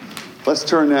Let's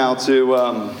turn now to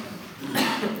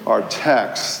our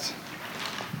text.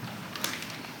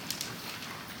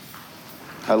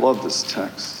 I love this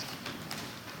text.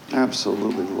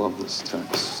 Absolutely love this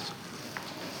text.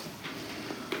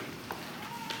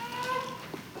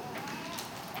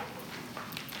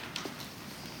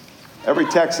 Every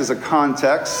text is a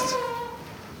context.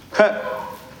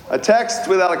 A text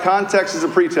without a context is a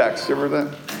pretext. You ever heard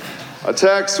that? A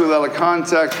text without a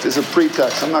context is a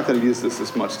pretext. I'm not going to use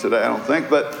this much today, I don't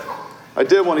think, but I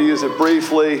did want to use it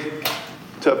briefly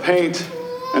to paint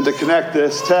and to connect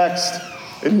this text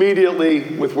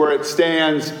immediately with where it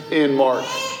stands in Mark.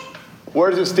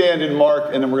 Where does it stand in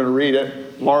Mark? And then we're going to read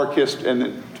it. Mark history,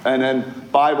 and then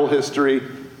Bible history,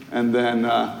 and then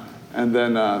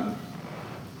kind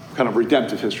of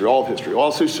redemptive history, all of history.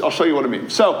 I'll show you what I mean.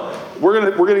 So we're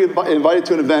going to get invited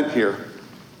to an event here.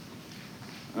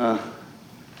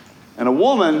 And a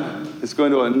woman is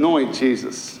going to anoint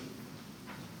Jesus.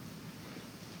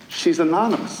 She's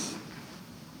anonymous.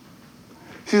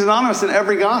 She's anonymous in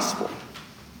every gospel.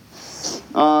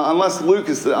 Unless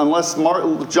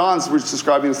John's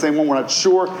describing the same one, we're not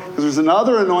sure, because there's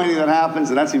another anointing that happens,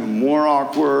 and that's even more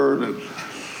awkward. And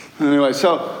anyway,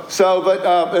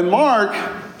 but in Mark,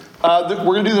 we're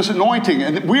going to do this anointing,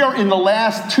 and we are in the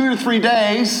last 2 to 3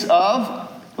 days of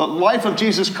the life of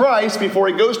Jesus Christ before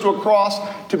he goes to a cross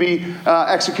to be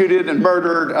executed and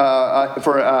murdered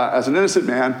as an innocent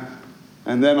man,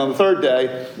 and then on the third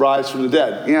day, rise from the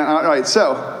dead. Yeah, all right,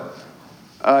 so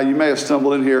you may have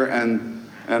stumbled in here and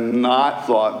not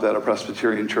thought that a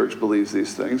Presbyterian church believes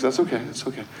these things. That's okay, it's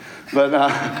okay. But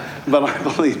I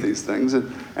believe these things,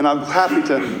 and I'm happy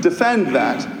to defend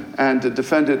that, and to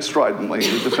defend it stridently,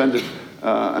 to defend it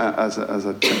as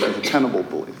a tenable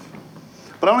belief.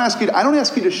 But I don't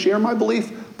ask you to share my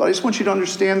belief, but I just want you to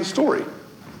understand the story.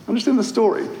 Understand the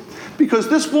story. Because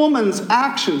this woman's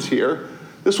actions here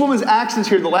in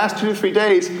the last 2 to 3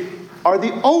 days are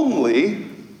the only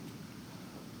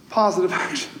positive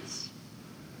actions.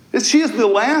 She is the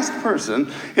last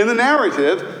person in the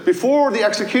narrative before the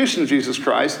execution of Jesus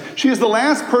Christ. She is the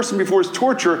last person before his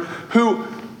torture who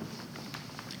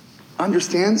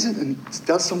understands it and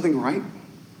does something right.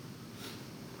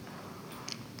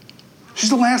 She's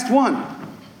the last one.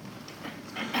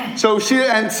 So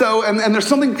there's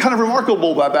something kind of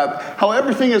remarkable about that. How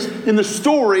everything is in the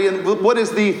story, and what is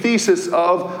the thesis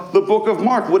of the book of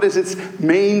Mark? What is its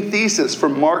main thesis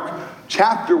from Mark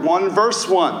chapter 1, verse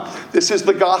 1? This is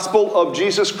the gospel of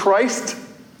Jesus Christ,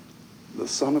 the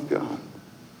Son of God.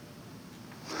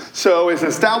 So it's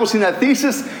establishing that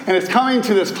thesis, and it's coming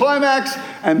to this climax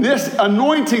and this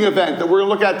anointing event that we're going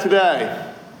to look at today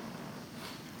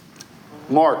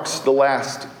marks the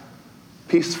last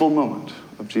peaceful moment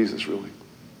of Jesus, really.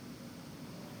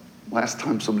 Last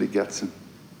time somebody gets him.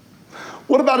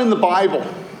 What about in the Bible?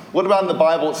 What about in the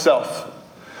Bible itself?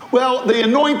 Well, the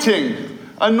anointing.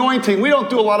 We don't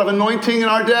do a lot of anointing in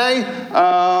our day.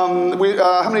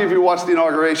 How many of you watched the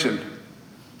inauguration?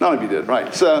 None of you did,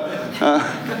 right? But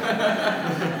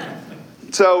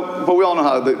we all know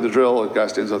how the drill. The guy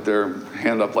stands up there,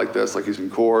 hand up like this, like he's in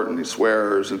court, and he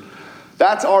swears. And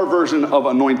that's our version of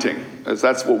anointing.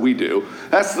 That's what we do.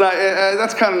 That's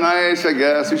kind of nice, I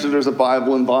guess. Usually there's a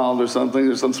Bible involved or something.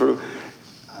 There's some sort of.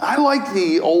 I like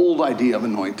the old idea of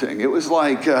anointing. It was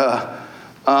like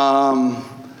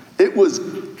it was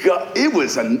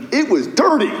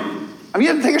dirty. I mean, you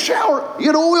had to take a shower. You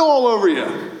had oil all over you.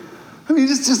 I mean,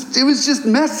 it was just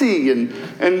messy and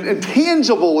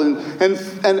tangible and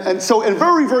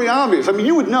very, very obvious. I mean,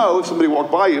 you would know if somebody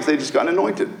walked by you if they just got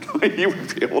anointed. You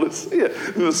would be able to see it.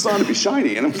 And the sun would be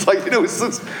shiny. And it was like,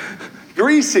 it's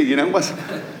greasy,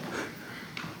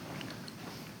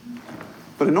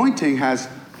 But anointing has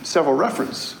several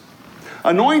references.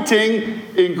 Anointing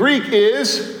in Greek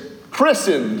is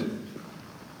christened.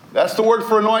 That's the word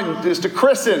for anointing, is to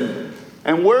christen.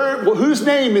 And whose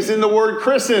name is in the word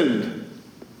christened?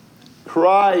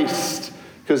 Christ.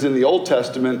 Because in the Old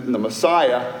Testament, in the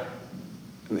Messiah,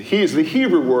 he is the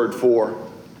Hebrew word for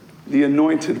the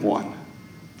anointed one.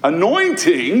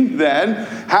 Anointing, then,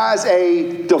 has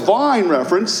a divine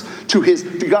reference to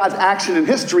God's action in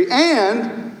history,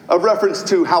 and a reference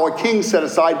to how a king set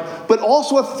aside, but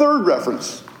also a third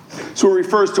reference. So it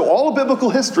refers to all of biblical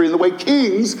history and the way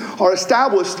kings are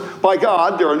established by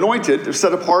God. They're anointed, they're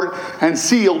set apart and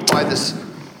sealed they're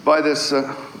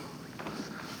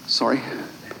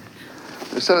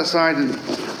set aside and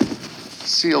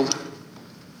sealed.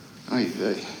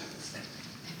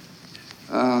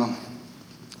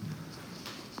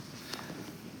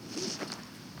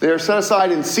 They are set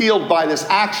aside and sealed by this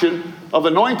action of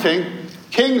anointing.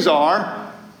 Kings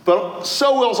are, but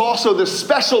so is also this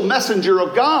special messenger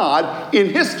of God in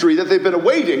history that they've been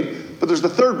awaiting. But there's the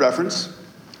third reference,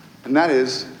 and that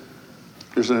is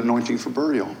there's an anointing for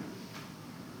burial.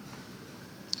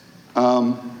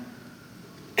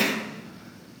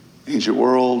 Ancient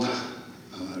world,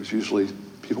 there's usually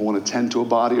people want to tend to a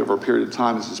body over a period of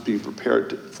time. This is being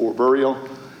prepared for burial.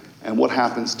 And what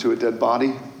happens to a dead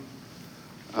body?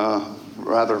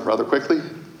 Rather quickly,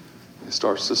 it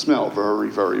starts to smell very,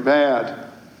 very bad.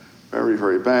 Very,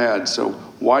 very bad. So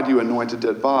why do you anoint a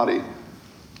dead body?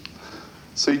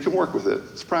 So you can work with it.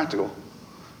 It's practical.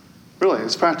 Really,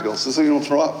 it's practical. It's so you don't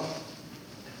throw up.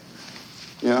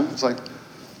 It's like,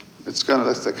 that's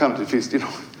that kind of defeats,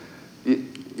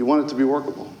 you want it to be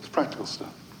workable. It's practical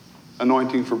stuff.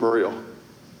 Anointing for burial.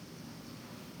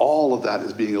 All of that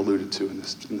is being alluded to in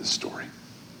this story.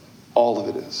 All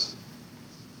of it is.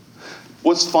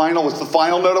 What's the final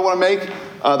note I want to make?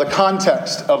 The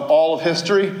context of all of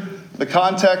history. The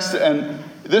context, and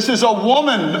this is a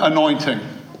woman anointing.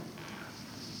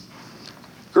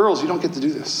 Girls, you don't get to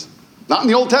do this. Not in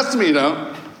the Old Testament, you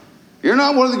don't. You're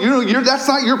not one of the, that's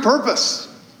not your purpose.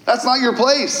 That's not your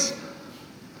place.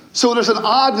 So there's an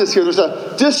oddness here. There's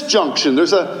a disjunction.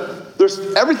 There's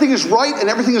everything is right and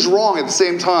everything is wrong at the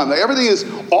same time. Like everything is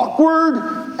awkward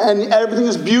and everything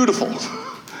is beautiful.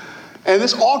 And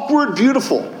this awkward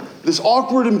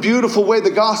and beautiful way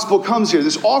the gospel comes here,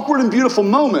 this awkward and beautiful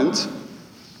moment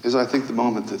is, I think, the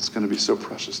moment that's going to be so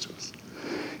precious to us.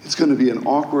 It's going to be an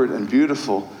awkward and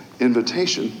beautiful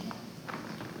invitation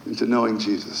into knowing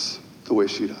Jesus the way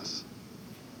she does.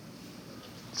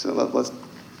 So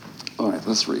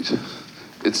let's read.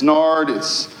 It's nard.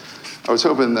 I was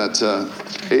hoping that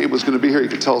Abe was going to be here. He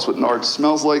could tell us what nard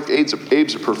smells like.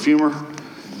 Abe's a perfumer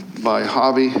by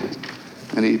hobby,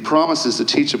 and he promises to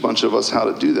teach a bunch of us how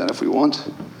to do that if we want.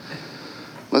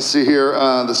 Let's see here.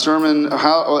 The sermon.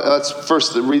 Let's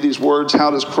first read these words.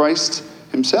 How does Christ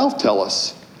himself tell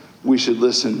us we should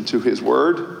listen to his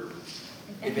word?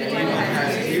 If anyone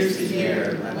has ears to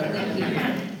hear, let them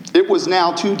hear. It was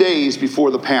now 2 days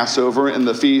before the Passover and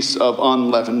the feast of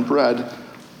unleavened bread.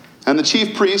 And the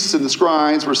chief priests and the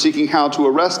scribes were seeking how to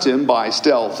arrest him by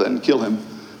stealth and kill him.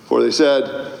 For they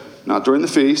said, not during the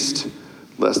feast,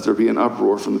 lest there be an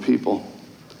uproar from the people.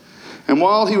 And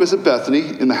while he was at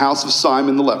Bethany, in the house of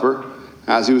Simon the leper,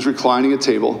 as he was reclining at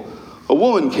table, a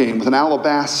woman came with an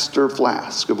alabaster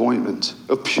flask of ointment,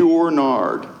 of pure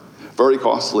nard, very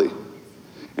costly.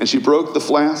 And she broke the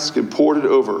flask and poured it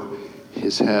over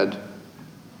his head.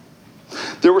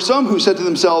 There were some who said to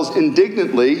themselves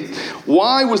indignantly,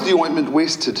 why was the ointment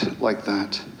wasted like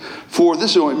that? For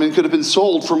this ointment could have been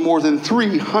sold for more than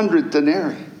 300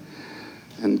 denarii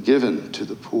and given to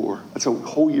the poor. That's a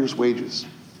whole year's wages.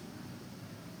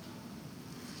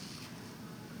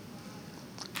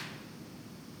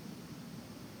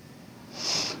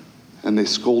 And they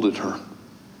scolded her.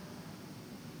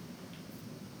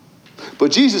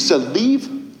 But Jesus said, leave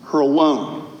her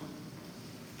alone.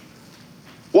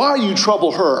 Why you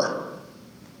trouble her?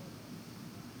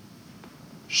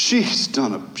 She's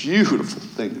done a beautiful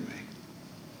thing to me.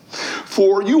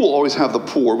 For you will always have the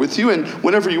poor with you, and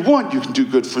whenever you want, you can do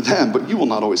good for them, but you will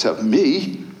not always have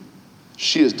me.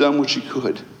 She has done what she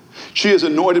could. She has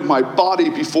anointed my body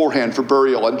beforehand for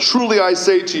burial, and truly I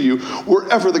say to you,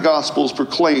 wherever the gospel is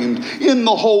proclaimed in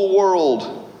the whole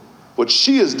world, what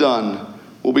she has done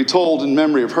will be told in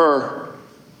memory of her.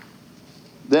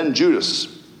 Then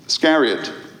Judas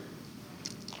Iscariot,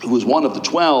 who was one of the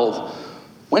 12,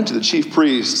 went to the chief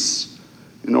priests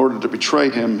in order to betray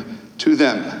him to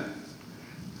them.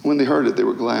 When they heard it, they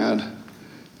were glad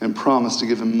and promised to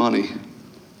give him money.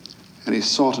 And he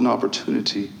sought an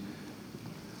opportunity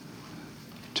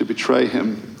to betray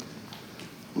him.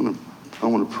 I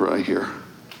want to pray here.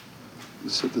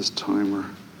 Let's set this timer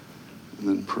and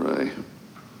then pray.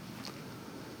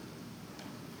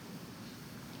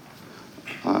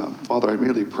 Father, I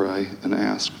merely pray and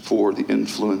ask for the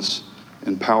influence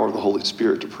and power of the Holy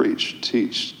Spirit to preach,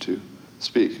 teach, to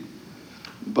speak.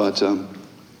 But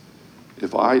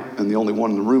if I am the only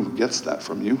one in the room who gets that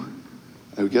from you,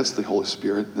 who gets the Holy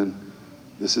Spirit, then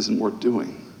this isn't worth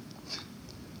doing.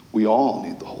 We all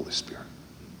need the Holy Spirit.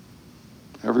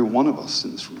 Every one of us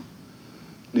in this room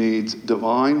needs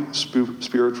divine,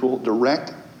 spiritual,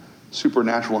 direct,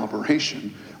 supernatural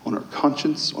operation on our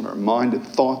conscience, on our mind and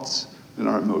thoughts, and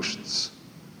our emotions,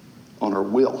 on our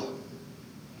will.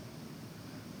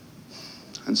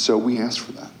 And so we ask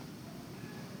for that.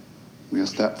 We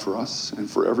ask that for us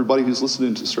and for everybody who's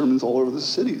listening to sermons all over the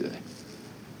city today.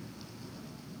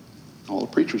 All the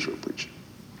preachers who are preaching.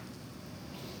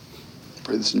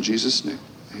 Pray this in Jesus' name.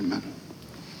 Amen.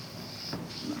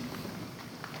 Amen.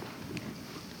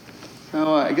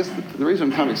 I guess the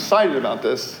reason I'm kind of excited about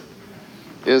this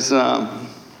is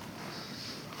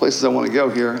places I want to go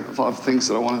here. A lot of things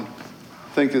that I want to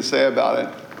think and say about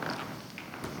it.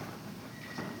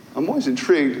 I'm always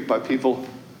intrigued by people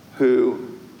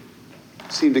who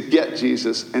seem to get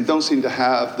Jesus and don't seem to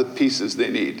have the pieces they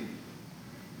need.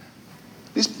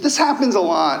 This happens a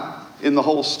lot in the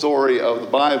whole story of the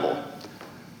Bible.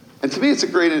 And to me, it's a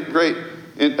great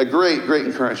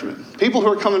encouragement. People who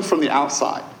are coming from the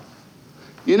outside.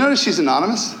 You notice she's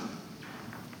anonymous?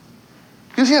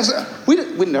 Because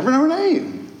we never know her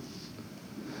name.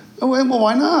 Oh, well,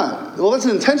 why not? Well, that was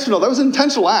an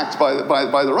intentional act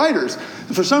by the writers.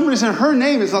 And for some reason, her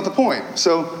name is not the point.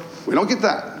 So we don't get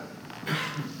that.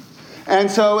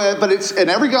 And so, and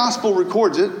every gospel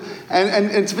records it.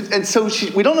 And so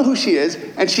we don't know who she is.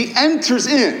 And she enters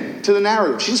into the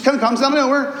narrative. She just kind of comes out of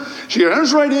nowhere. She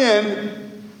enters right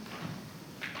in.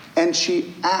 And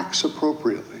she acts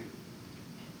appropriately.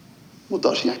 Well,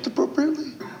 does she act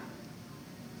appropriately?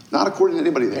 Not according to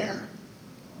anybody there.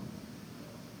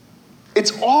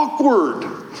 It's awkward.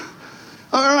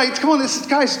 All right, come on,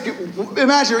 guys.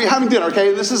 Imagine you're having dinner,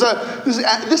 okay? This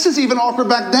is even awkward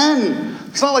back then.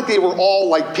 It's not like they were all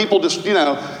like people just,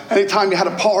 anytime you had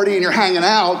a party and you're hanging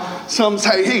out, some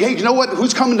say, hey, you know what?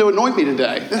 Who's coming to anoint me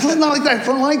today? It's not like that. It's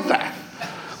not like that.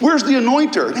 Where's the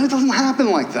anointer? And it doesn't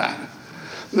happen like that.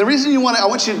 And the reason I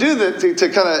want you to do that to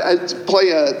kind of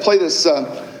play this.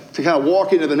 To kind of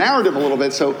walk into the narrative a little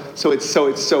bit, so it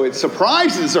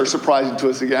surprises are surprising to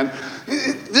us again.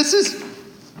 This is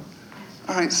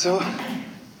all right. So,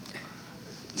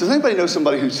 does anybody know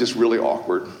somebody who's just really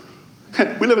awkward?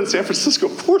 We live in San Francisco.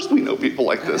 Of course, we know people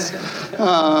like this.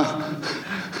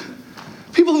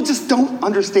 People who just don't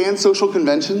understand social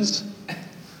conventions,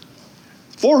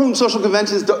 for whom social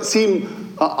conventions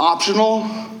seem optional.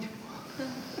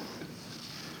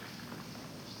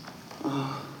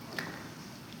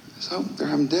 So they're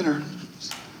having dinner.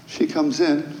 She comes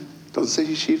in, doesn't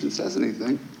say she even says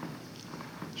anything.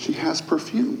 She has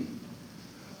perfume.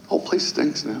 The whole place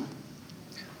stinks now.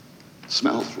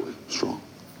 Smells really strong.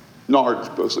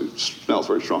 Nard mostly smells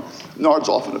very strong. Nard's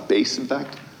often a base, in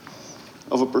fact,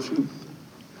 of a perfume.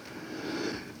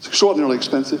 It's extraordinarily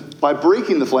expensive. By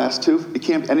breaking the flask too,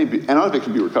 none of it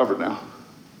can be recovered now.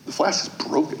 The flask is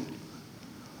broken.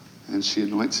 And she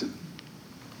anoints him.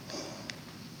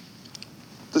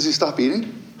 Does he stop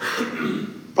eating?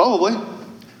 Probably.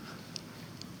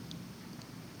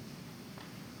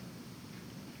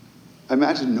 I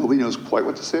imagine nobody knows quite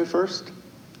what to say at first.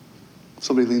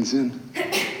 Somebody leans in. You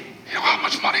know how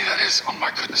much money that is? Oh my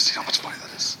goodness, do you know how much money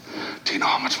that is? Do you know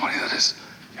how much money that is?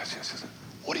 Yes.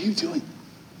 What are you doing?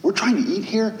 We're trying to eat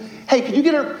here. Hey, can you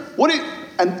get her?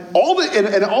 And all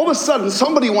of a sudden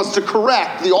somebody wants to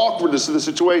correct the awkwardness of the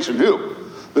situation. Who?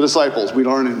 The disciples. We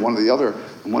learn in one of the other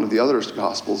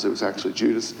Gospels, it was actually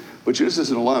Judas. But Judas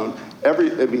isn't alone.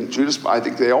 Judas, I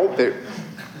think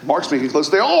Mark's making it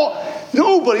close.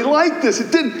 Nobody liked this.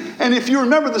 It didn't. And if you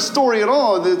remember the story at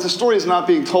all, the story is not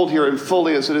being told here in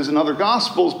fully as it is in other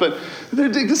Gospels, but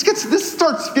this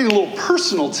starts getting a little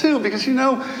personal too, because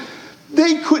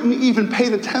they couldn't even pay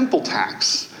the temple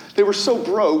tax. They were so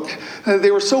broke. They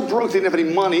didn't have any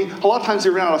money. A lot of times they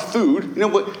ran out of food.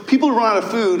 But people who run out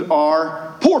of food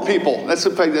are poor people. That's the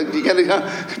fact that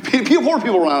poor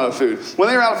people run out of food. When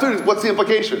they're out of food, what's the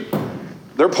implication?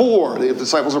 They're poor. The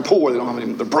disciples are poor. They don't have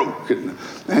any. They're broke.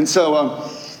 And so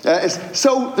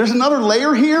there's another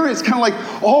layer here. It's kind of like,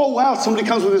 oh wow, somebody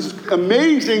comes with this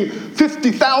amazing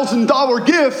 $50,000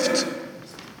 gift,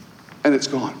 and it's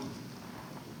gone.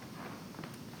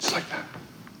 Just like that.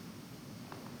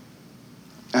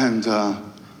 And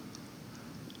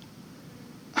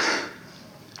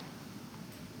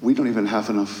we don't even have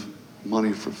enough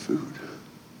money for food.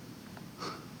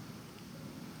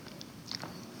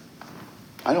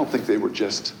 I don't think they were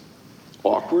just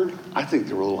awkward. I think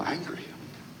they were a little angry.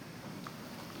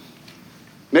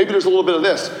 Maybe there's a little bit of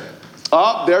this.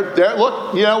 Oh, there,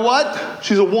 look, you know what?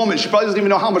 She's a woman. She probably doesn't even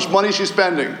know how much money she's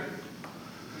spending.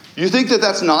 You think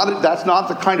that's not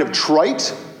the kind of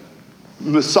trite,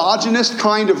 misogynist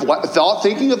kind of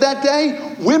thinking of that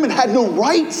day? Women had no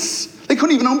rights. They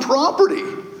couldn't even own property.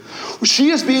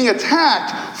 She is being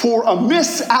attacked for a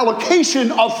misallocation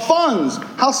of funds.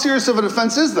 How serious of an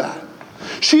offense is that?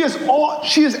 She is out.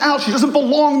 She doesn't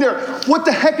belong there. What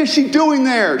the heck is she doing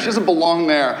there? She doesn't belong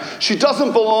there. She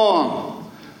doesn't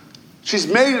belong. She's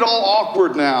made it all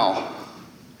awkward now.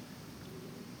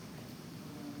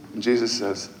 And Jesus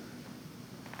says,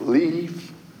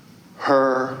 leave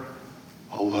her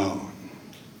alone.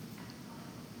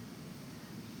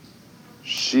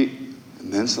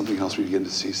 And then something else, we begin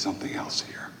to see something else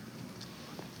here.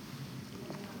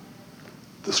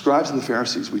 The scribes and the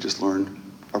Pharisees, we just learned,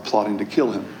 are plotting to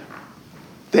kill him.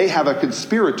 They have a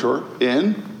conspirator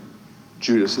in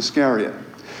Judas Iscariot.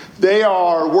 They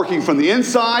are working from the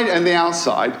inside and the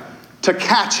outside to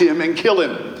catch him and kill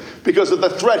him because of the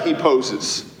threat he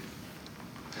poses.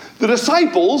 The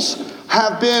disciples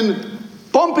have been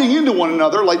bumping into one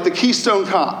another like the Keystone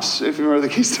Cops. If you remember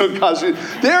the Keystone Cops,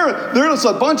 they're just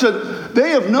a bunch of, they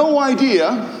have no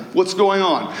idea what's going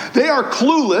on. They are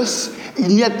clueless,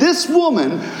 and yet this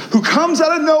woman who comes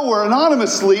out of nowhere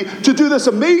anonymously to do this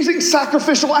amazing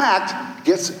sacrificial act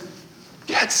gets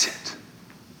it.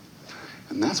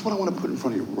 And that's what I want to put in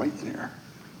front of you right there.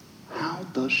 How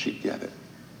does she get it?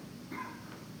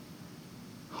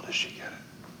 How does she get it?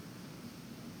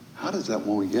 How does that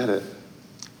woman get it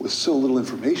with so little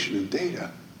information and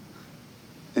data?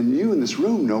 And you in this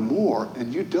room know more,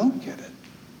 and you don't get it.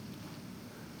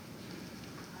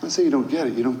 When I say you don't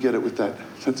get it with that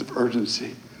sense of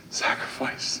urgency,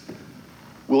 sacrifice,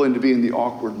 willing to be in the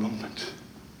awkward moment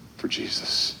for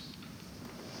Jesus.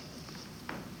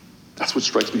 That's what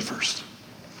strikes me first.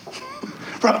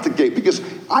 Right out the gate, because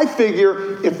I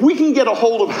figure if we can get a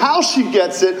hold of how she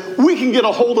gets it, we can get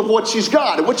a hold of what she's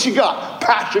got. And what she got?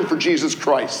 Passion for Jesus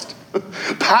Christ.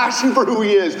 Passion for who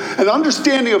he is. An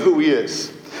understanding of who he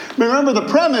is. Remember, the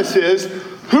premise is,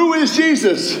 who is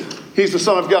Jesus? He's the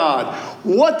Son of God.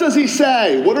 What does he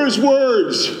say? What are his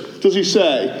words? Does he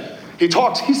say? He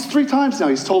talks, he's 3 times now,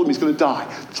 he's told him he's going to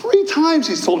die. 3 times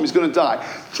he's told him he's going to die.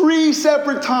 3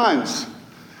 separate times.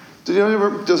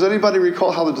 Does anybody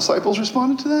recall how the disciples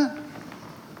responded to that?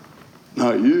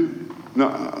 Not you.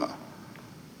 No.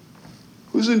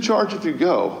 Who's in charge if you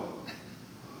go?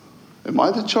 Am I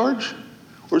the charge?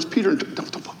 Or is Peter?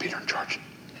 Don't put Peter in charge.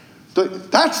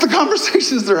 That's the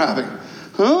conversations they're having.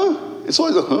 Huh? It's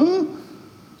always a huh?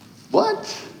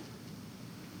 What?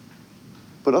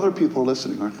 But other people are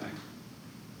listening, aren't they?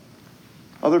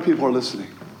 Other people are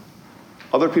listening.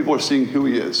 Other people are seeing who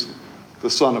he is, the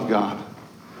Son of God.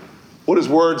 What his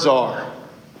words are,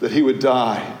 that he would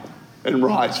die and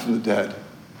rise from the dead.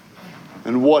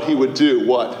 And what he would do,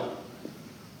 what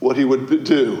he would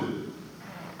do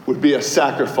would be a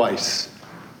sacrifice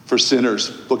for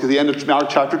sinners. Look at the end of Mark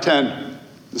chapter 10.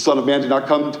 The Son of Man did not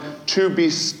come to be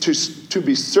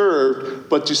served,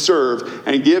 but to serve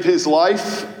and give his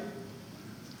life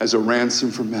as a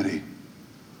ransom for many.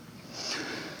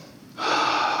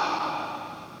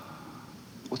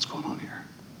 What's going on here?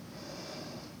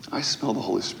 I smell the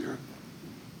Holy Spirit.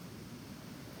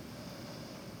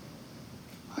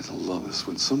 I love this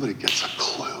when somebody gets a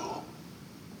clue.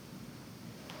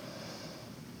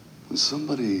 When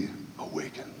somebody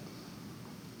awakens.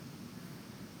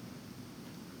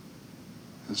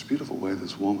 This beautiful way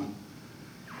this woman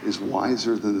is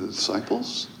wiser than the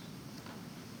disciples,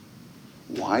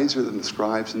 wiser than the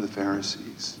scribes and the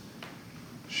Pharisees.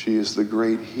 She is the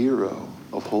great hero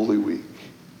of Holy Week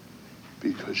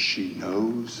because she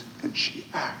knows and she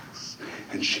acts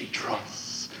and she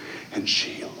trusts and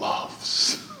she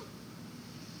loves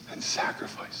and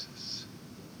sacrifices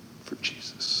for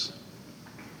Jesus.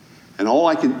 And all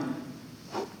I can,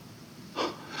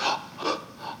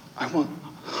 I want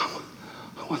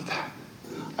that.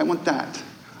 I want that.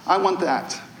 I want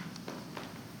that.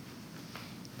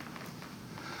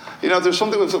 You know, there's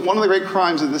something with one of the great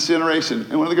crimes of this generation,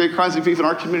 and one of the great crimes of even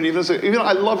our community. Even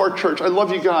I love our church. I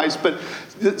love you guys, but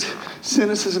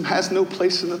cynicism has no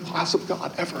place in the house of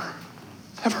God ever.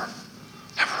 Ever.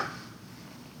 Ever.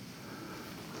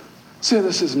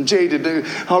 Cynicism, jaded,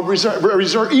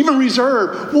 reserve, even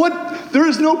reserve. What? There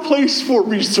is no place for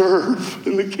reserve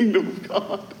in the kingdom of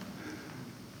God.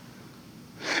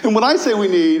 And what I say we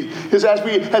need is as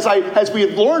we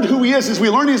have learned who he is, as we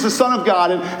learn he's the Son of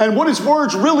God, and what his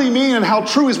words really mean and how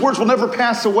true his words will never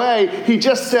pass away, he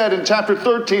just said in chapter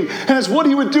 13, and as what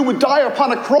he would do would die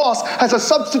upon a cross as a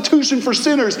substitution for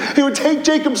sinners. He would take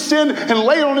Jacob's sin and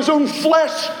lay it on his own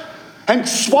flesh and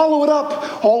swallow it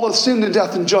up, all of sin and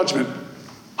death and judgment.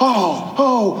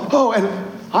 And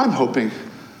I'm hoping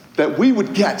that we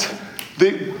would get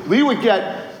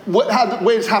how the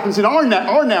way this happens in our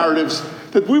narratives,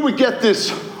 that we would get this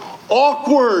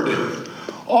awkward,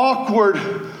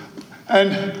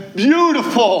 and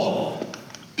beautiful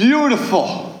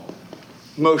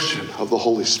motion of the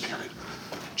Holy Spirit.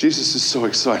 Jesus is so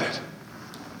excited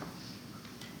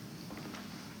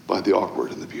by the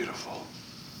awkward and the beautiful.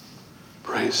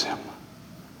 Praise him.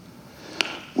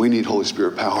 We need Holy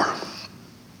Spirit power.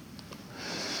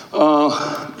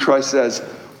 Christ says,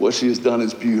 what she has done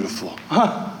is beautiful.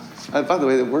 By the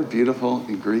way, the word beautiful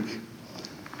in Greek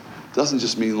doesn't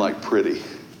just mean like pretty.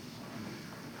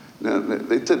 Now,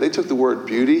 they took the word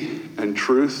beauty and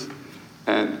truth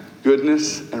and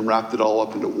goodness and wrapped it all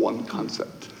up into one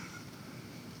concept.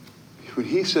 When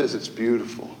he says it's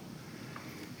beautiful,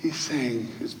 he's saying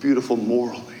it's beautiful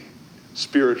morally,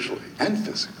 spiritually, and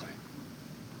physically.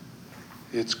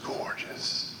 It's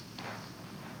gorgeous.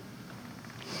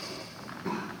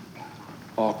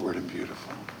 Awkward and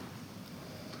beautiful.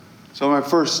 So my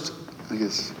first,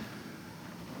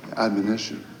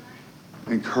 admonition,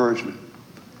 encouragement,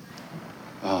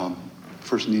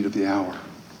 first need of the hour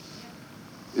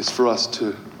is for us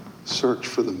to search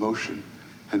for the motion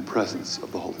and presence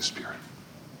of the Holy Spirit.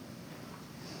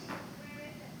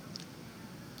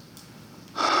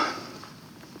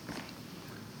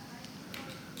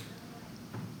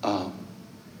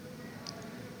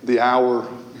 The hour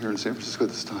here in San Francisco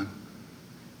this time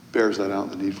bears that out,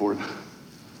 the need for it.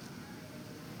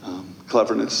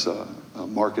 Cleverness,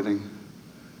 marketing,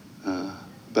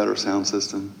 better sound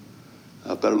system,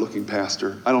 a better looking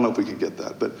pastor. I don't know if we could get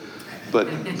that, but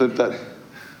that.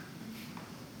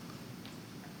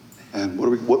 And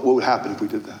what would happen if we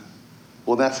did that?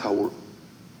 Well, that's how we're.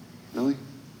 Really?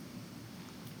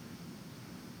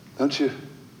 Don't you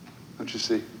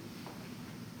see?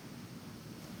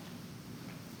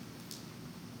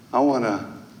 I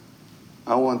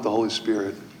want the Holy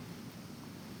Spirit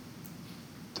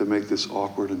to make this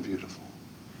awkward and beautiful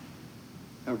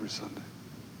every Sunday.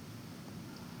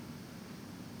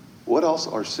 What else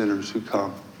are sinners who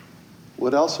come?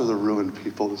 What else are the ruined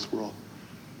people of this world?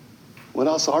 What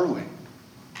else are we?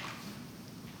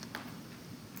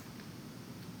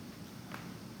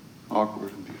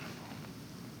 Awkward and beautiful.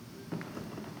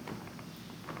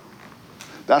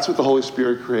 That's what the Holy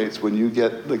Spirit creates when you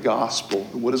get the gospel.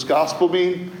 What does gospel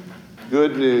mean?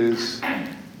 Good news.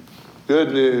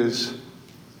 Good news.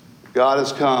 God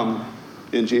has come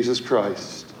in Jesus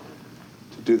Christ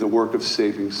to do the work of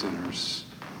saving sinners.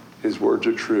 His words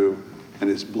are true, and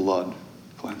his blood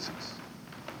cleanses.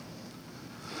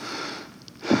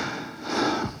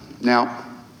 Now,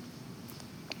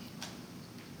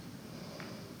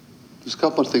 there's a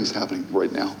couple of things happening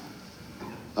right now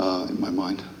in my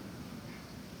mind.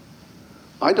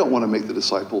 I don't want to make the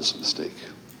disciples mistake.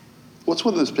 What's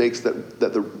one of the mistakes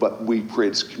that we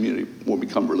create as a community when we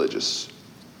become religious?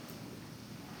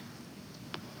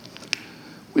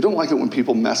 We don't like it when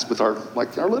people mess with our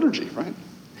liturgy, right?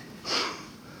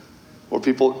 Or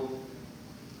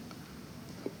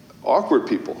awkward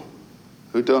people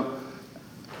who don't.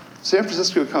 San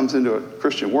Francisco comes into a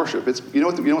Christian worship. You know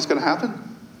what's going to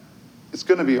happen? It's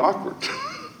going to be awkward.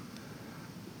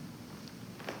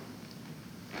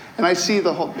 And I see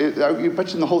you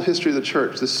mentioned the whole history of the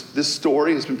church. This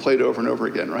story has been played over and over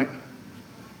again, right?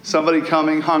 Somebody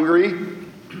coming hungry,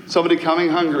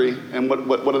 and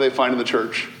what do they find in the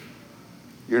church?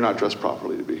 You're not dressed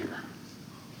properly to be here.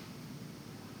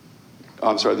 Oh,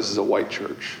 I'm sorry, this is a white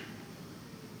church.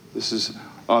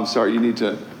 I'm sorry, you need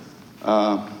to,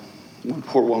 one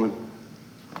poor woman,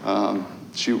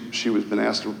 she was been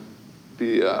asked to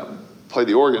play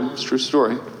the organ, it's a true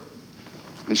story,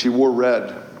 and she wore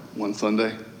red one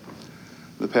Sunday.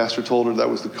 The pastor told her that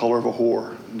was the color of a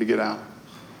whore and to get out.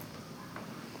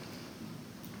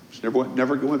 She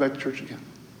never going back to church again.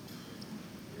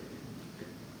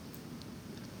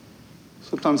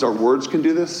 Sometimes our words can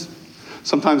do this.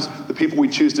 Sometimes the people we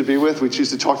choose to be with, we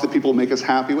choose to talk to the people who make us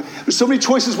happy with. There's so many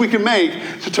choices we can make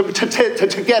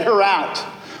to get her out.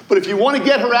 But if you want to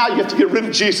get her out, you have to get rid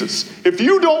of Jesus. If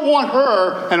you don't want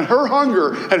her and her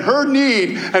hunger and her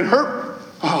need and her...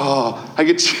 Oh, I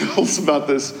get chills about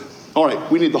this. All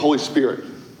right, we need the Holy Spirit,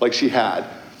 like she had,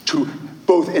 to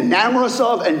both enamor us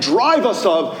of and drive us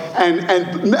of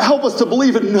and help us to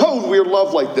believe and know we are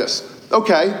loved like this.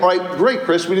 Okay, all right, great,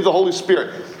 Chris, we need the Holy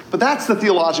Spirit. But that's the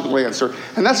theological answer,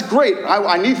 and that's great.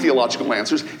 I need theological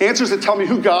answers that tell me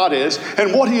who God is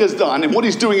and what he has done and what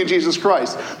he's doing in Jesus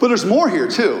Christ. But there's more here,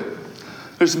 too.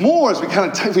 There's more as we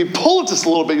pull at this a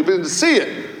little bit, you'll be able to see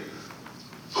it.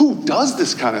 Who does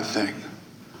this kind of thing?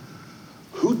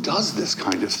 Who does this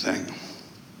kind of thing?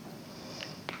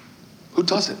 Who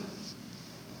does it?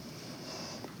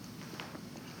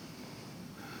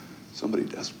 Somebody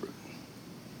desperate.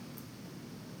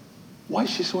 Why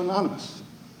is she so anonymous?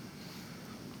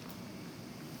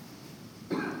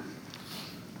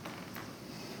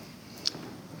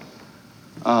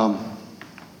 I'm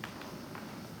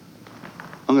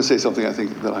going to say something I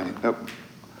think that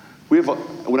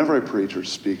whenever I preach or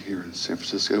speak here in San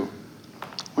Francisco,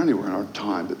 or anywhere in our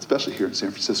time, but especially here in San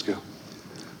Francisco,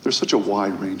 there's such a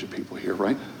wide range of people here,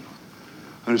 right?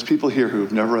 And there's people here who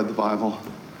have never read the Bible.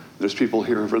 There's people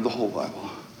here who have read the whole Bible.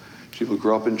 There's people who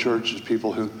grew up in church. There's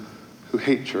people who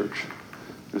hate church.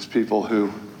 There's people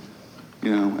who,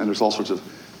 and there's all sorts of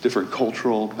different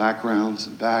cultural backgrounds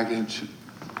and baggage.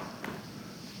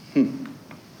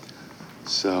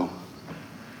 So,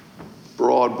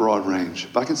 broad range.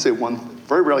 If I can say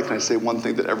very rarely can I say one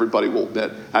thing that everybody will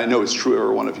admit. I know it's true,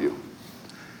 every one of you.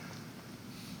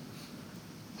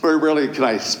 Very rarely can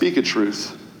I speak a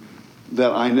truth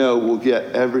that I know will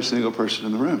get every single person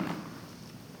in the room.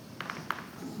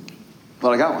 But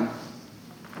I got one.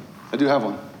 I do have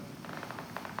one.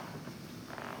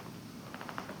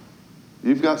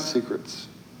 You've got secrets.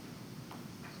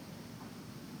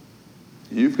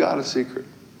 You've got a secret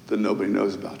that nobody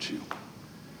knows about you.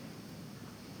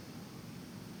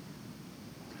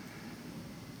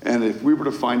 And if we were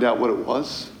to find out what it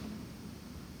was,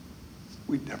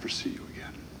 we'd never see you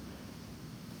again.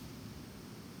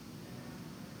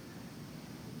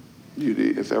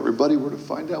 If everybody were to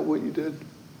find out what you did,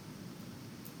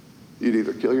 you'd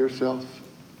either kill yourself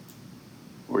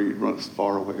or you'd run as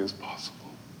far away as possible.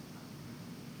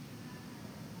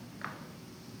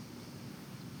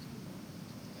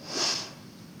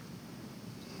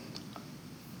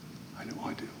 I know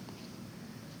I do.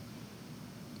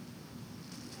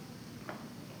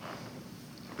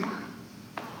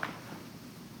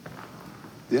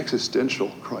 The existential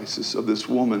crisis of this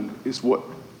woman is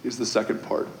the second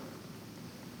part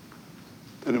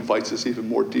that invites us even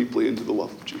more deeply into the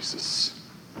love of Jesus.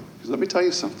 Because let me tell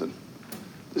you something.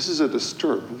 This is a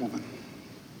disturbed woman.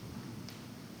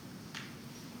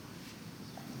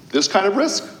 This kind of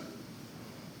risk,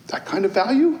 that kind of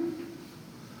value,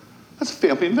 that's a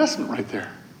family investment right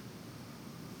there.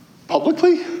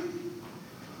 Publicly,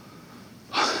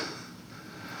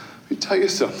 let me tell you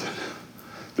something.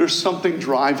 There's something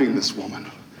driving this woman.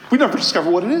 We never discover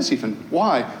what it is even.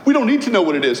 Why? We don't need to know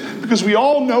what it is because we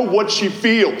all know what she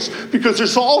feels. Because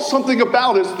there's all something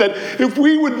about us that if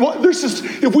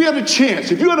we had a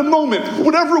chance, if you had a moment,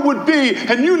 whatever it would be,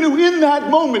 and you knew in that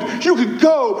moment you could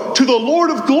go to the Lord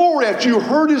of glory after you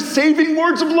heard his saving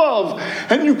words of love,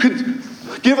 and you could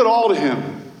give it all to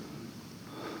him.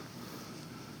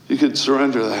 You could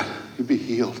surrender that. You'd be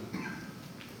healed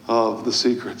of the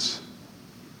secrets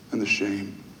and the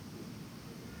shame.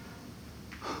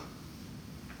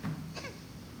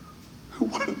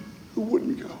 Who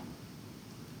wouldn't go?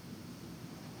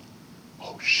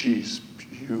 Oh, she's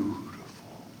beautiful.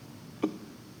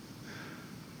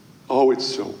 Oh, it's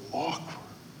so awkward.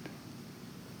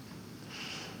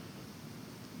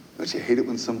 Don't you hate it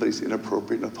when somebody's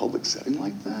inappropriate in a public setting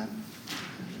like that?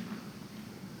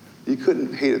 You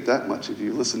couldn't hate it that much if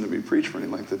you listened to me preach for any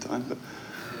length of time, but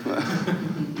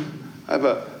I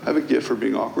have a gift for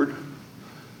being awkward.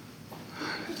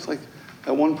 It's like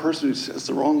that one person who says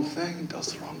the wrong thing and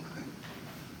does the wrong thing.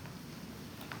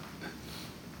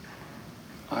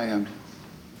 I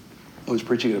was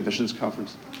preaching at a missions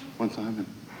conference one time, and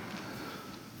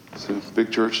it's a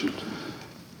big church,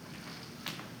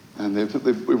 and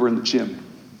we were in the gym,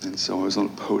 and so I was on a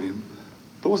podium,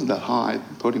 but it wasn't that high.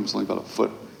 The podium was only about 1.5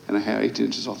 feet, 18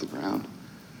 inches off the ground,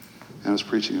 and I was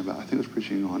preaching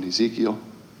on Ezekiel,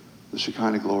 the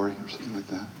Shekinah glory, or something like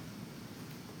that.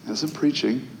 And as I'm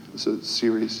preaching, it was a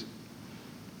series,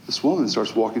 this woman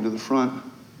starts walking to the front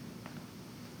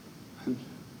and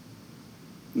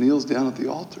kneels down at the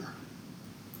altar,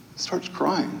 starts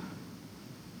crying.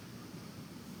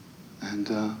 And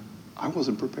I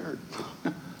wasn't prepared.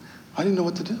 I didn't know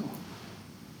what to do.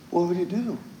 What would you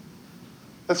do?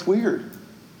 That's weird.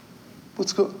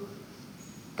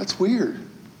 That's weird.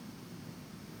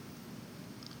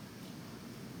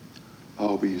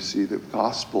 Oh, but you see, the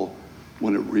gospel,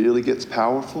 when it really gets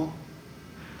powerful,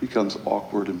 becomes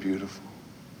awkward and beautiful.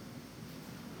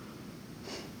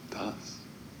 It does.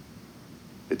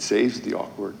 It saves the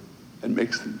awkward and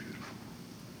makes them beautiful.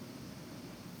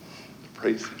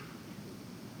 Praise him.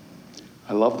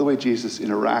 I love the way Jesus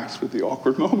interacts with the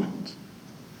awkward moment.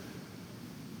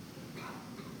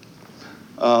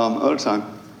 Another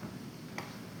time,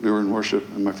 we were in worship,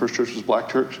 and my first church was a black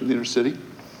church in the inner city.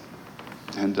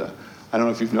 And I don't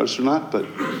know if you've noticed or not, but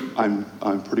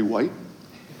I'm pretty white.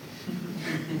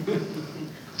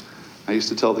 I used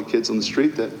to tell the kids on the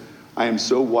street that I am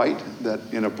so white that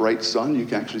in a bright sun you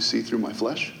can actually see through my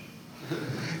flesh.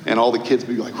 And all the kids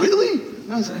would be like, really?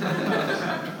 And I was like,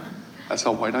 that's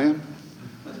how white I am.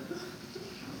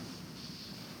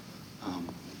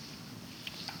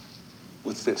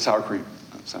 What's that? Sour cream.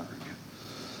 Sour cream. Yeah.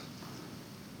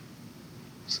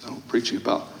 So preaching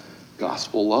about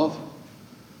gospel love.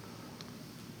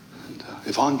 And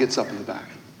Yvonne gets up in the back,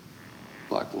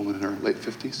 black woman in her late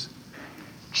 50s.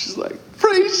 She's like,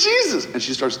 praise Jesus! And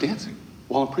she starts dancing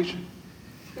while I'm preaching.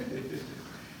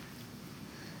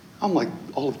 I'm like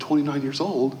all of 29 years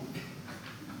old,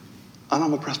 and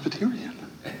I'm a Presbyterian.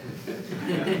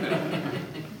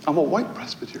 I'm a white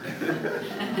Presbyterian.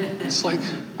 It's like,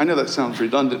 I know that sounds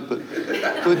redundant, but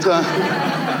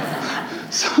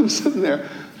so I'm sitting there.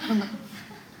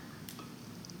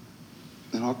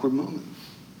 An awkward moment.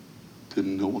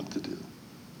 Didn't know what to do.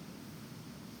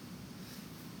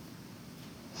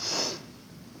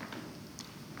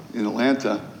 In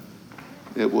Atlanta,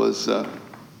 it was an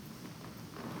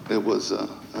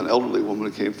elderly woman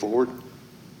who came forward,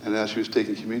 and as she was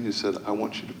taking communion, said, "I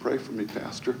want you to pray for me,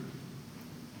 Pastor."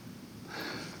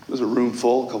 It was a room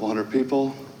full, a couple hundred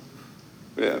people.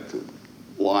 We had to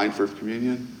line for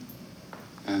communion,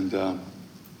 and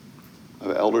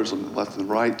elders on the left and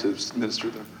the right to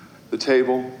minister the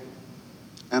table.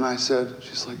 And I said,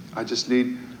 she's like, I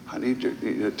need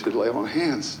you to lay on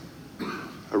hands.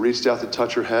 I reached out to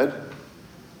touch her head.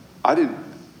 I didn't.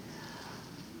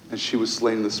 And she was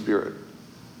slain in the Spirit.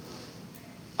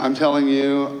 I'm telling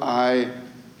you,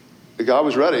 God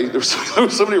was ready. There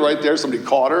was somebody right there. Somebody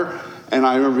caught her. And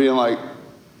I remember being like,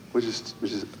 this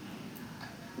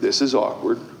is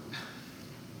awkward.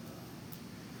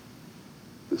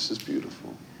 This is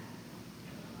beautiful.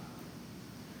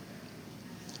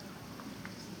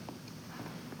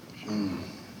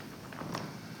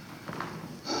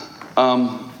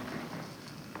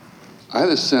 I had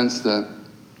a sense that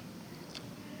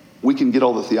we can get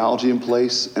all the theology in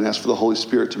place and ask for the Holy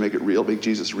Spirit to make it real, make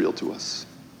Jesus real to us.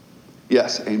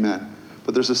 Yes, amen.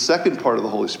 But there's a second part of the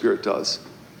Holy Spirit does,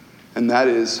 and that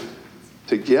is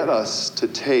to get us to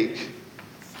take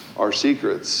our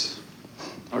secrets,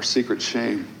 our secret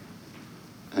shame,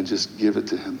 and just give it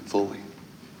to him fully.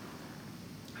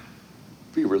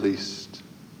 Be released.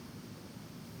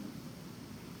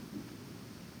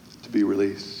 To be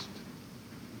released.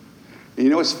 And you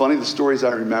know what's funny? The stories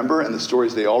I remember and the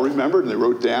stories they all remembered and they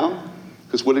wrote down.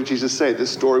 Because what did Jesus say?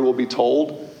 This story will be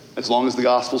told as long as the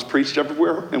gospel's preached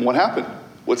everywhere. And what happened?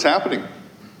 What's happening?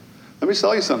 Let me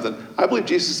tell you something. I believe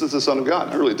Jesus is the Son of God.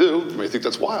 I really do. You may think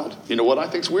that's wild. You know what I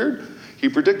think's weird? He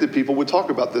predicted people would talk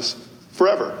about this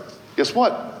forever. Guess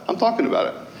what? I'm talking about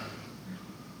it.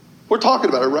 We're talking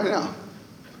about it right now.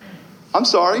 I'm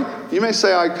sorry. You may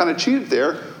say I kind of cheated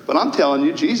there, but I'm telling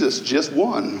you, Jesus just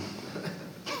won.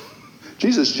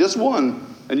 Jesus just won,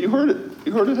 and you heard it.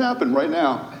 You heard it happen right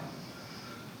now.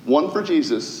 One for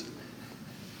Jesus.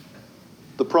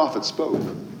 The prophet spoke.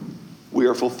 We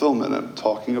are fulfillment of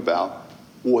talking about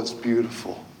what's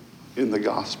beautiful in the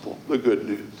gospel, the good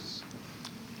news.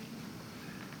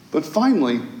 But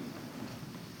finally,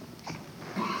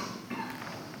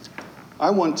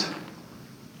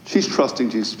 she's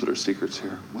trusting Jesus to put her secrets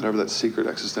here, whatever that secret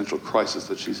existential crisis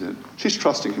that she's in. She's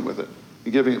trusting him with it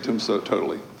and giving it to him so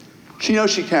totally. She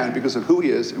knows she can because of who he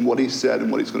is and what he said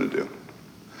and what he's going to do.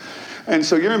 And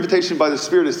so your invitation by the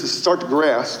Spirit is to start to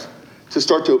grasp, to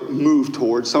start to move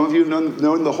towards. Some of you have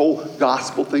known the whole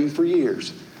gospel thing for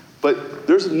years. But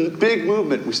there's a big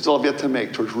movement we still have yet to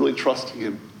make towards really trusting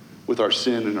him with our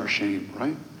sin and our shame,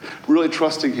 right? Really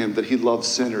trusting him that he loves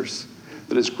sinners,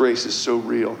 that his grace is so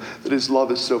real, that his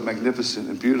love is so magnificent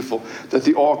and beautiful, that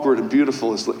the awkward and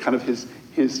beautiful is kind of his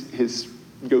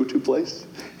go-to place,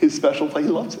 his special place.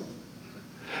 He loves it.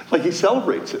 Like he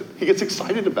celebrates it. He gets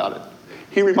excited about it.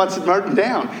 He wants it marked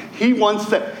down. He wants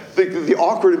the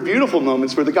awkward and beautiful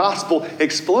moments where the gospel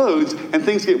explodes and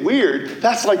things get weird.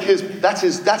 That's like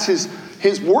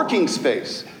his working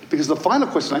space. Because the final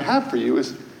question I have for you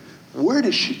is, where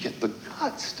does she get the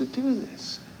guts to do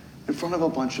this in front of a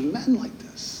bunch of men like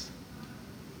this?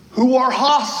 Who are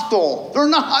hostile. They're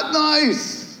not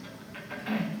nice.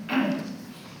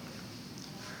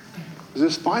 There's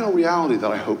this final reality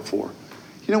that I hope for.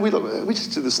 You know, we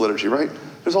just did this liturgy, right?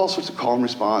 There's all sorts of call and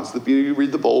response. You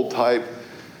read the bold type.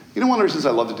 You know, one of the reasons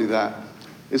I love to do that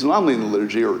is when I'm leading the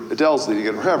liturgy, or Adele's leading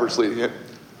it, or whoever's leading it,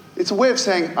 it's a way of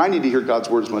saying, I need to hear God's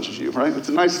word as much as you, right?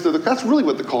 That's really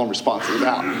what the call and response is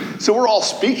about. So we're all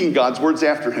speaking God's words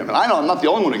after him. And I know I'm not the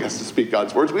only one who gets to speak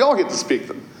God's words. We all get to speak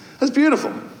them. That's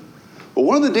beautiful. But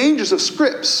one of the dangers of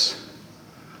scripts,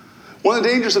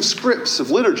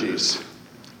 of liturgies,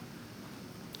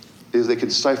 is they can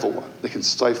stifle one. They can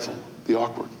stifle the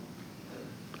awkward.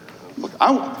 Look,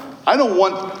 I don't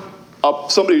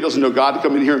want somebody who doesn't know God to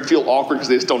come in here and feel awkward because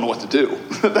they just don't know what to do.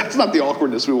 That's not the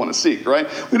awkwardness we want to seek, right?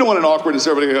 We don't want an awkwardness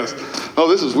everybody goes, oh,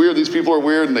 this is weird, these people are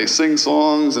weird, and they sing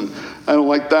songs, and I don't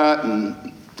like that.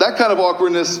 And that kind of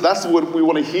awkwardness, that's what we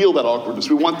want to heal, that awkwardness.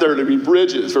 We want there to be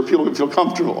bridges where people can feel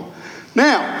comfortable.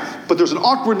 Now, but there's an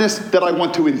awkwardness that I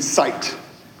want to incite.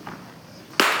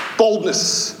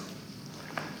 Boldness.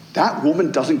 That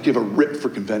woman doesn't give a rip for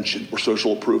convention or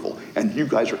social approval, and you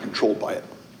guys are controlled by it.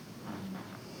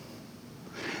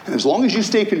 And as long as you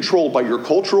stay controlled by your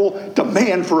cultural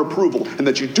demand for approval and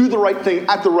that you do the right thing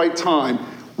at the right time,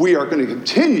 we are going to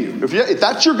continue. If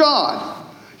that's your God,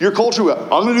 your culture, I'm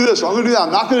going to do this, or I'm going to do that,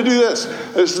 I'm not going to do this.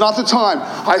 This is not the time.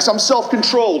 I'm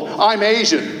self-controlled. I'm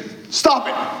Asian. Stop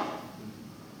it.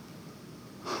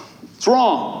 It's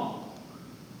wrong.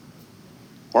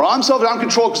 Or I'm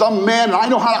controlled because I'm a man and I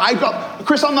know how to,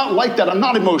 Chris, I'm not like that. I'm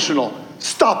not emotional.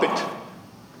 Stop it.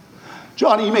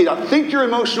 Johnny, you may not think you're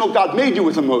emotional. God made you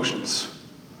with emotions.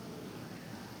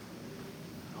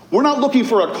 We're not looking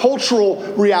for a cultural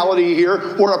reality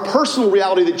here or a personal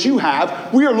reality that you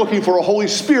have. We are looking for a Holy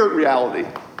Spirit reality.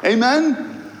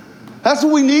 Amen? That's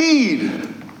what we need.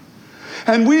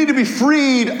 And we need to be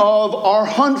freed of our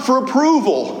hunt for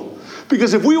approval.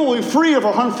 Because if we will be free of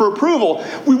our hunt for approval,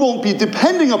 we won't be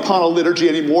depending upon a liturgy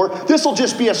anymore. This will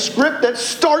just be a script that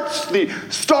starts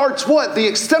what? The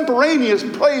extemporaneous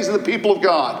praise of the people of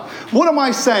God. What am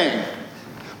I saying?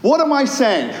 What am I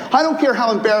saying? I don't care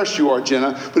how embarrassed you are,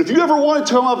 Jenna, but if you ever wanted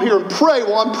to come up here and pray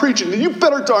while I'm preaching, then you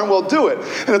better darn well do it.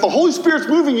 And if the Holy Spirit's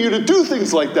moving you to do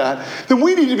things like that, then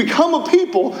we need to become a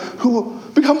people who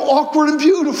become awkward and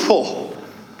beautiful.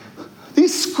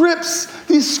 These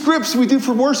scripts we do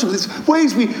for worship, these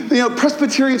ways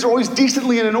Presbyterians are always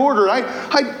decently and in order.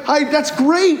 That's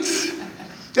great.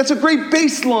 That's a great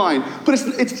baseline, but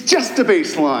it's just a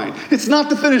baseline. It's not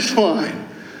the finish line.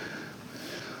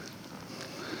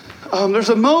 There's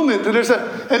a moment, and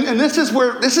this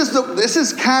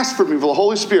is cast for me for the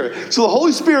Holy Spirit. So the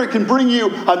Holy Spirit can bring you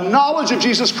a knowledge of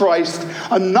Jesus Christ,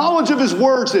 a knowledge of His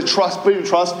words that you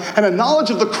trust, and a knowledge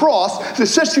of the cross that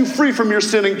sets you free from your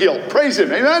sin and guilt. Praise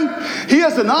Him, amen? He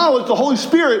has the knowledge. The Holy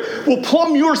Spirit will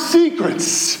plumb your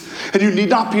secrets, and you need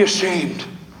not be ashamed,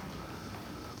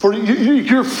 for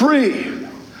you're free.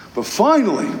 But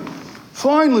finally,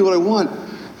 what I want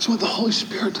is the Holy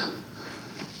Spirit to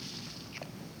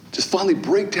just finally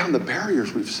break down the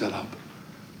barriers we've set up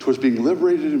towards being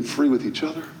liberated and free with each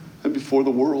other and before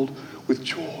the world with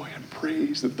joy and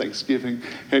praise and thanksgiving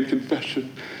and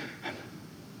confession.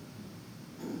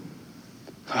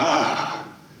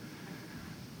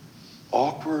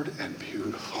 Awkward and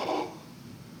beautiful.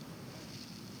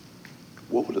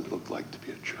 What would it look like to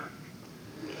be a church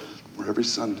where every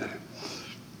Sunday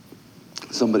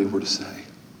somebody were to say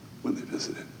when they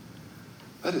visited,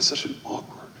 that is such an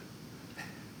awkward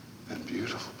and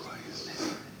beautiful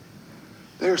place.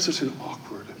 They are such an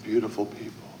awkward and beautiful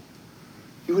people.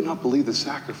 You would not believe the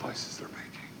sacrifices they're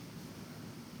making.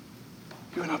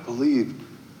 You would not believe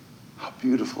how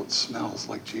beautiful it smells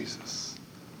like Jesus.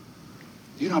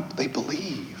 They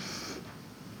believe.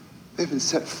 They've been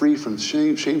set free from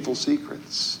shameful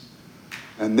secrets.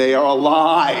 And they are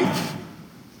alive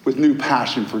with new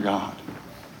passion for God.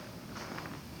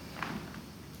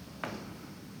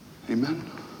 Amen?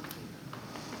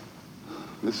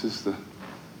 This is the...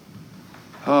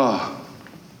 I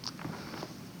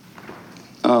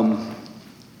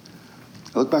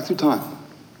look back through time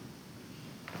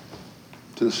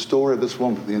to the story of this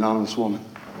woman, the anonymous woman.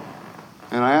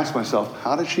 And I ask myself,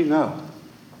 how did she know?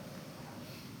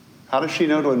 How does she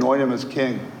know to anoint him as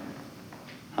king?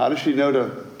 How does she know to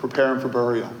prepare him for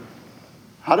burial?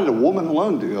 How did a woman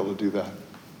alone be able to do that?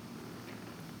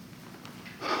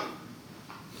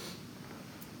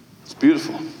 It's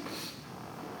beautiful.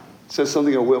 It says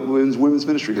something about women's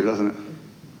ministry here, doesn't it?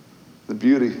 The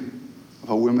beauty of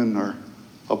how women are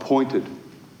appointed.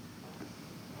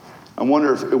 I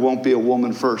wonder if it won't be a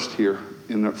woman first here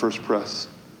in the first press.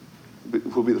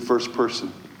 Who'll be the first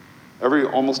person.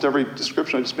 Almost every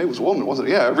description I just made was a woman, wasn't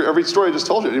it? Yeah, every story I just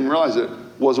told you, I didn't even realize it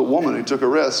was a woman who took a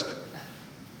risk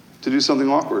to do something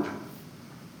awkward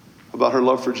about her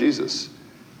love for Jesus.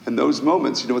 In those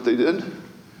moments, you know what they did?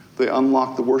 They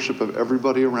unlocked the worship of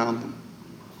everybody around them.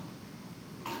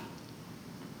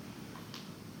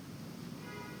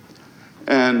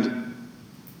 And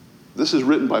this is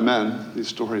written by men, these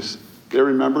stories. They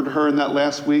remembered her in that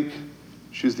last week.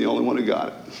 She's the only one who got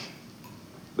it.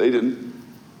 They didn't.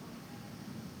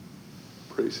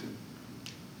 Praise Him.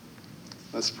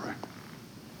 Let's pray.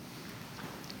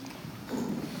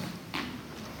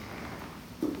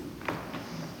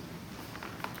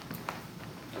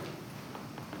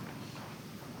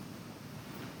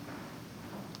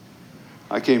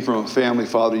 I came from a family,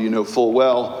 Father, you know full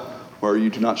well, where you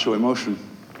do not show emotion.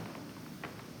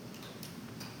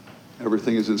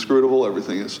 Everything is inscrutable.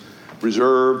 Everything is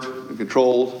reserved and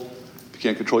controlled. If you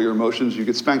can't control your emotions, you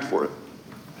get spanked for it.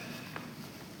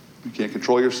 You can't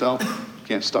control yourself. You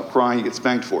can't stop crying. You get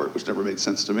spanked for it, which never made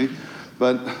sense to me.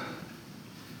 And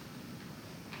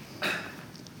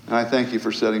I thank you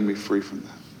for setting me free from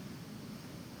that.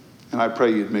 And I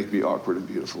pray you'd make me awkward and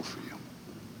beautiful for you.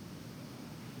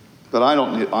 But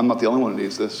I'm not the only one who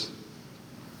needs this.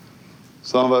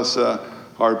 Some of us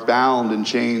are bound in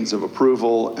chains of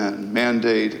approval and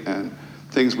mandate and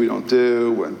things we don't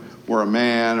do when we're a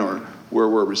man or where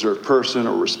we're a reserved person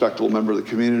or a respectable member of the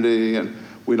community, and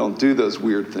we don't do those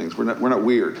weird things. We're not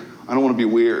weird. I don't want to be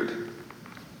weird.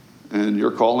 And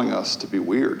you're calling us to be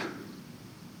weird.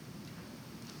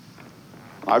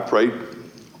 I pray,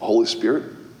 Holy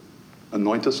Spirit,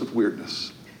 anoint us with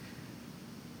weirdness.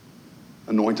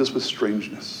 Anoint us with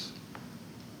strangeness.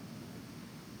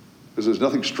 Because there's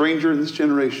nothing stranger in this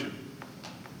generation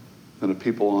than a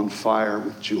people on fire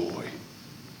with joy,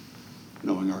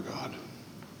 knowing our God.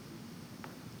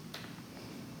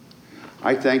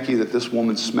 I thank you that this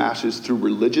woman smashes through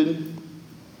religion.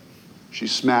 She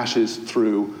smashes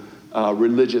through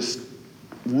religious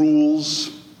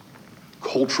rules,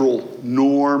 cultural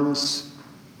norms,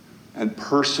 and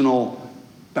personal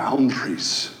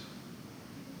boundaries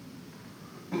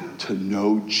to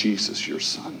know Jesus, your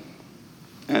son,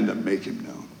 and to make him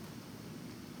known.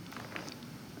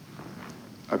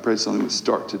 I pray something would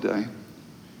start today.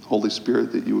 Holy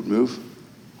Spirit, that you would move.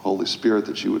 Holy Spirit,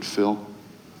 that you would fill.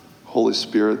 Holy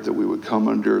Spirit, that we would come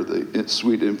under the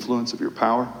sweet influence of your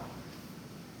power.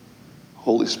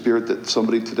 Holy Spirit, that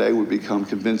somebody today would become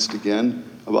convinced again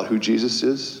about who Jesus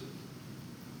is.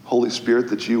 Holy Spirit,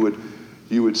 that you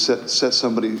would set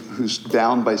somebody who's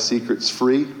bound by secrets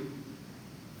free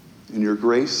in your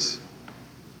grace.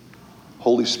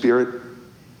 Holy Spirit,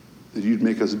 that you'd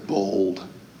make us bold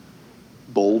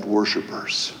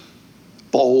worshipers.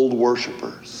 Bold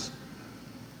worshipers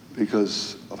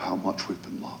because of how much we've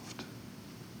been loved.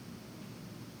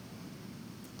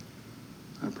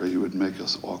 I pray you would make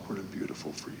us awkward and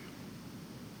beautiful for you.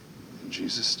 In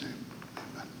Jesus' name,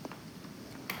 amen.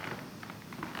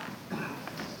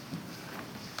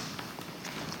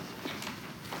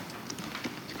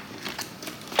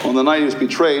 On the night he was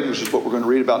betrayed, which is what we're going to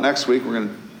read about next week, we're going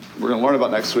to learn about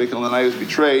next week. On the night he was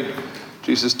betrayed,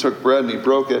 Jesus took bread and he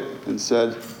broke it and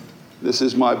said, "This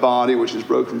is my body, which is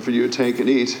broken for you. Take and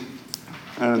eat."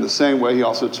 And in the same way, he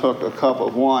also took a cup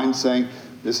of wine, saying,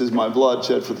 "This is my blood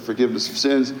shed for the forgiveness of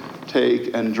sins.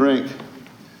 Take and drink."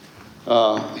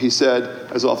 He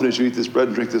said, "As often as you eat this bread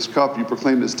and drink this cup, you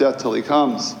proclaim his death till he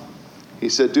comes." He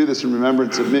said, "Do this in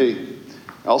remembrance of me."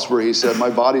 Elsewhere, he said, "My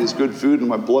body is good food and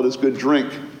my blood is good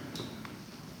drink."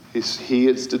 He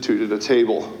instituted a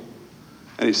table.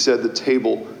 And he said, "The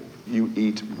table, you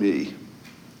eat me."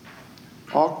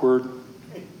 Awkward.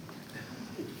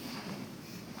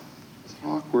 It's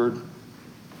awkward.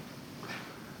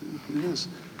 It is.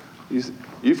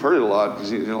 You've heard it a lot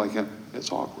because you're like,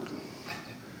 it's awkward.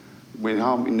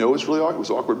 How we know it's really awkward? It was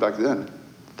awkward back then.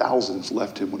 Thousands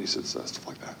left him when he said stuff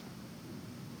like that.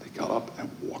 They got up and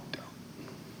walked out.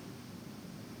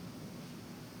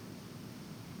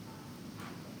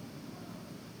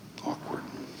 Awkward.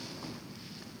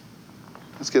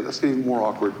 Let's get even more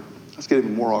awkward. Let's get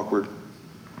even more awkward.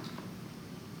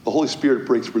 The Holy Spirit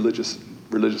breaks religious,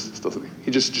 doesn't he?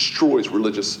 He just destroys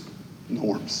religious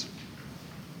norms.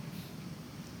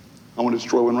 I want to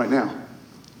destroy one right now.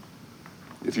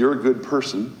 If you're a good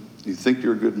person, you think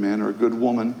you're a good man or a good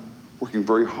woman, working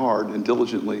very hard and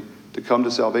diligently to come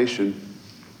to salvation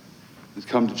and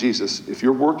come to Jesus, if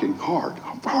you're working hard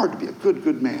to be a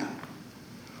good man,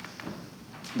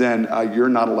 then you're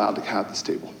not allowed to have this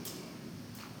table.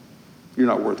 You're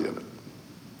not worthy of it.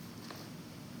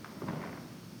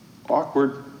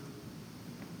 Awkward.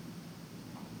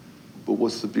 But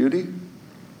what's the beauty?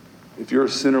 If you're a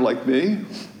sinner like me,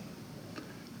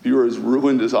 if you're as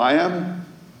ruined as I am,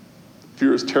 if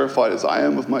you're as terrified as I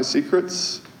am of my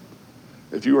secrets,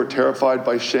 if you are terrified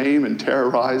by shame and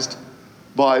terrorized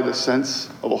by the sense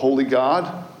of a holy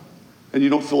God, and you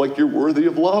don't feel like you're worthy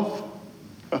of love,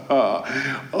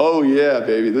 oh yeah,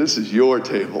 baby, this is your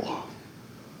table.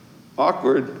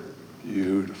 Awkward,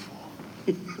 beautiful.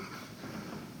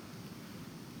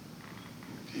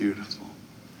 Beautiful.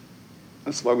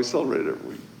 That's why we celebrate it every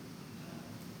week.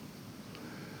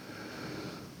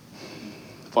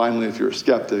 Finally, if you're a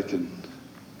skeptic, and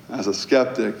as a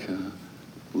skeptic,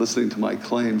 listening to my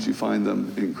claims, you find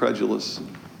them incredulous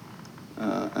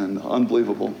and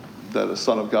unbelievable that a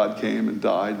son of God came and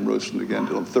died and rose from the again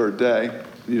on the third day,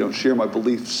 and you don't share my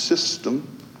belief system,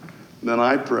 then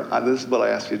this is what I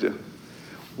ask you to do.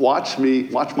 Watch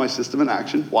my system in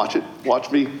action. Watch it.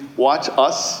 Watch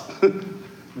us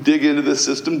dig into this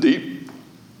system deep.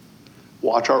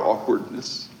 Watch our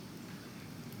awkwardness.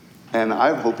 And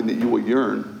I'm hoping that you will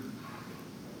yearn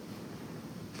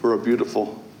for a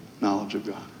beautiful knowledge of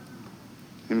God.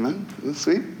 Amen? Isn't that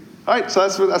sweet? All right, so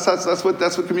that's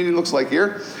what communion looks like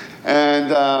here. And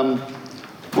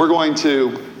we're going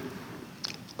to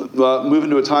move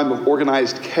into a time of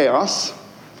organized chaos.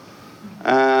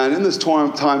 And in this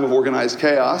time of organized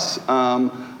chaos,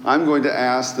 I'm going to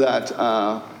ask that,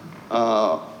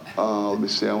 let me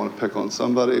see, I want to pick on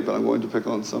somebody, but I'm going to pick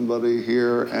on somebody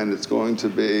here, and it's going to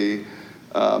be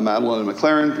Madeline and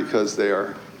McLaren, because they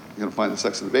are going to find the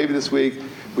sex of the baby this week.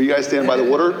 Will you guys stand by the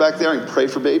water back there and pray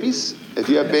for babies? If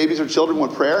you have babies or children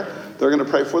want prayer, they're going to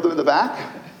pray for them in the back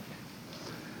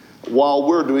while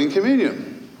we're doing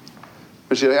communion.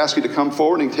 I should ask you to come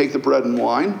forward and take the bread and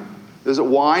wine.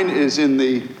 Wine is in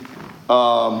the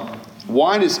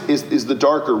wine is the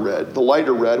darker red. The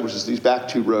lighter red, which is these back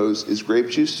two rows, is grape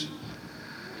juice.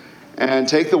 And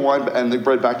take the wine and the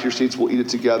bread back to your seats. We'll eat it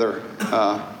together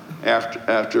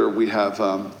after we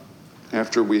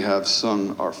have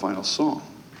sung our final song.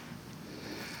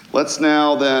 Let's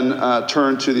now then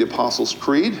turn to the Apostles'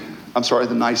 Creed. I'm sorry,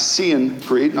 the Nicene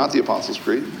Creed, not the Apostles'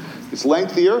 Creed. It's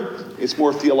lengthier, it's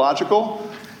more theological,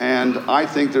 and I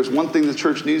think there's one thing the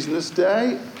church needs in this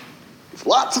day. It's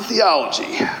lots of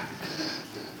theology,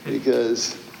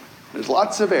 because there's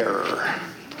lots of error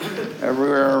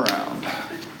everywhere around.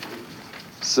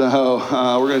 So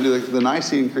we're going to do the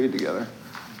Nicene Creed together,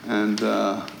 and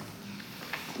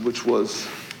which was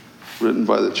written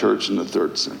by the church in the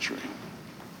 3rd century.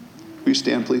 Will you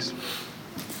stand, please?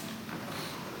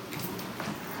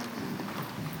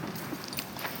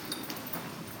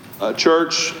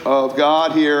 Church of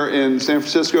God here in San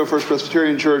Francisco, First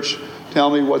Presbyterian Church, tell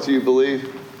me, what do you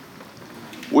believe?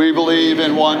 We believe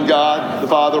in one God, the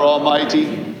Father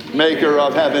Almighty, maker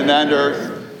of heaven and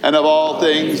earth, and of all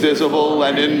things visible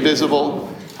and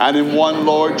invisible, and in one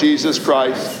Lord Jesus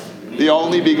Christ, the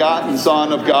only begotten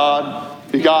Son of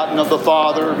God, begotten of the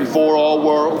Father before all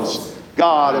worlds,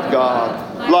 God of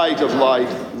God, light of light,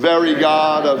 very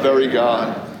God of very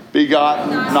God,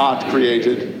 begotten, not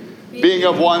created, being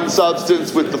of one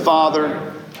substance with the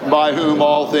Father, by whom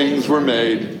all things were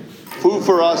made, who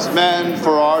for us men,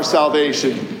 for our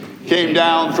salvation, came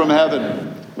down from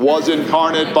heaven, was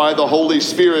incarnate by the Holy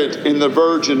Spirit in the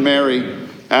Virgin Mary,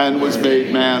 and was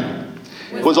made man,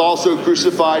 was also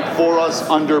crucified for us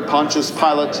under Pontius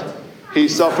Pilate. He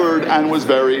suffered and was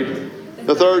buried.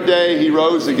 The 3rd day he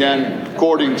rose again,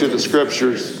 according to the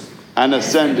Scriptures, and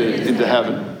ascended into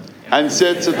heaven, and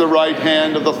sits at the right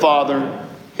hand of the Father.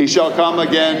 He shall come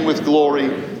again with glory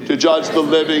to judge the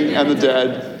living and the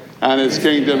dead, and his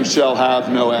kingdom shall have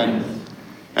no end.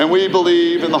 And we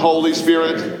believe in the Holy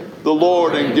Spirit, the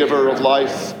Lord and giver of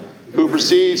life, who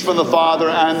proceeds from the Father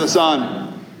and the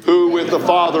Son, who with the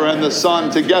Father and the Son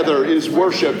together is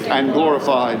worshipped and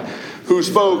glorified, who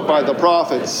spoke by the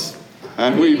prophets.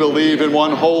 And we believe in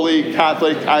one holy,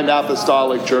 Catholic, and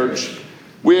apostolic church.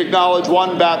 We acknowledge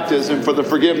one baptism for the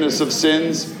forgiveness of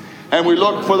sins, and we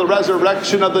look for the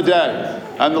resurrection of the dead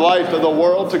and the life of the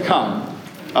world to come.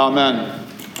 Amen.